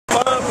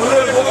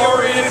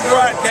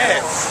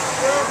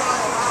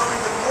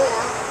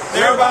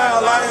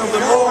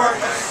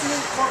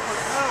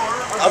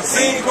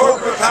obscene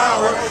corporate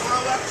power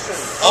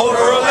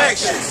over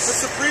elections.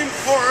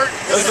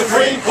 The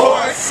Supreme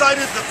Court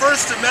cited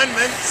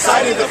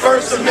the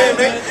First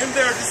Amendment in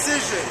their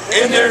decision.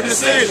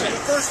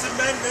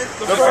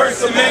 The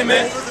First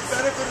Amendment for the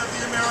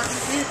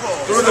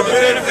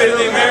benefit of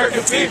the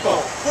American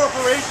people.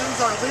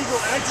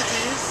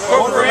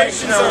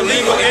 Corporations are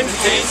legal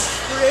entities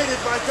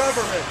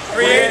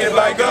created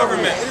by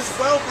government. It is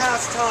well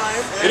past time.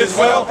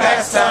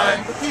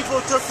 The people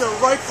took their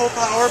rightful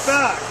power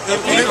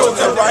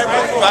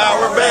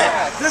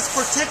back. This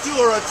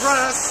particular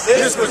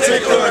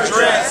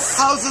address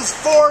houses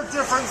four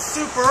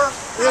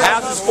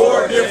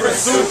different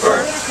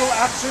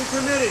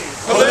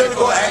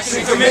political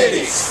action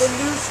committees.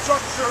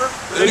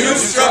 The new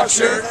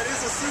structure that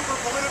is a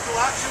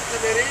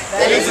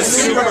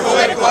super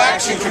political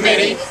action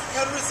committee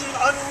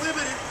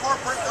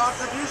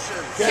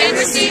can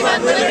receive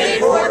unlimited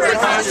corporate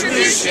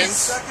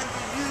contributions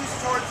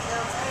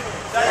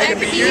that can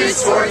be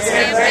used towards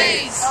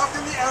campaigns.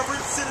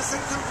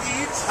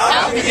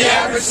 How can the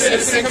average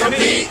citizen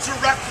compete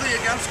directly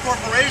against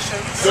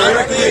corporations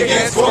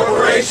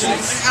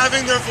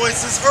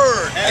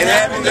and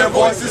having their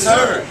voices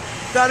heard?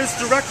 That is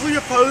directly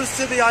opposed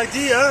to the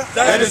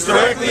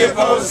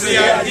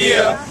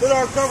idea that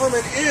our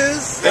government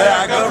is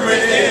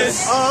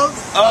of,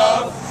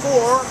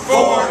 for,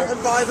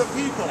 and by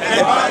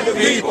the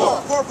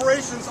people.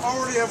 Corporations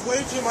already have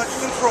way too much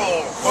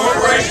control.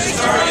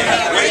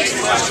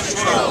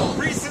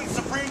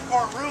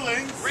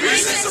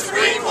 Recent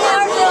Supreme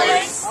Court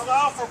rulings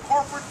allow for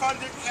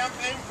corporate-funded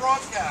campaign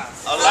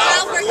broadcasts.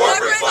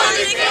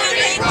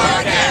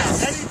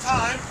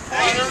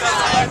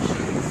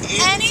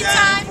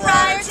 Anytime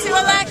prior to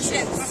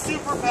elections.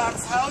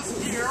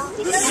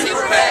 The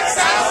super PACs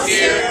housed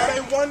here may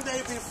one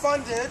day be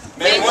funded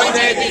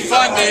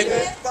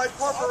by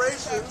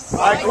corporations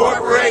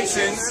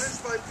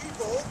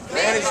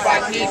managed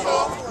by people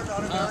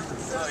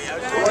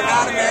who are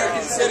not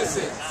American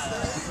citizens.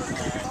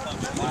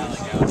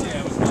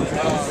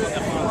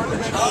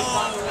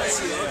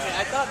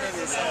 I thought maybe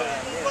it's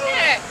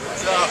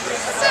What's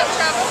up,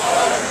 Trouble?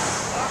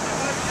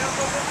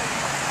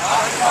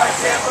 By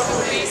Tampa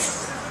police.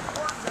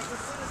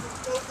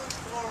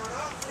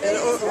 And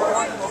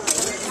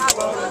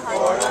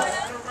Florida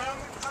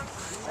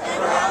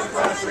and around the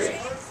country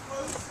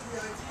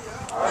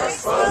are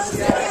exposed to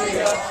the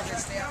idea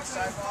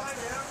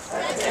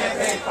that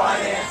campaign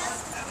finance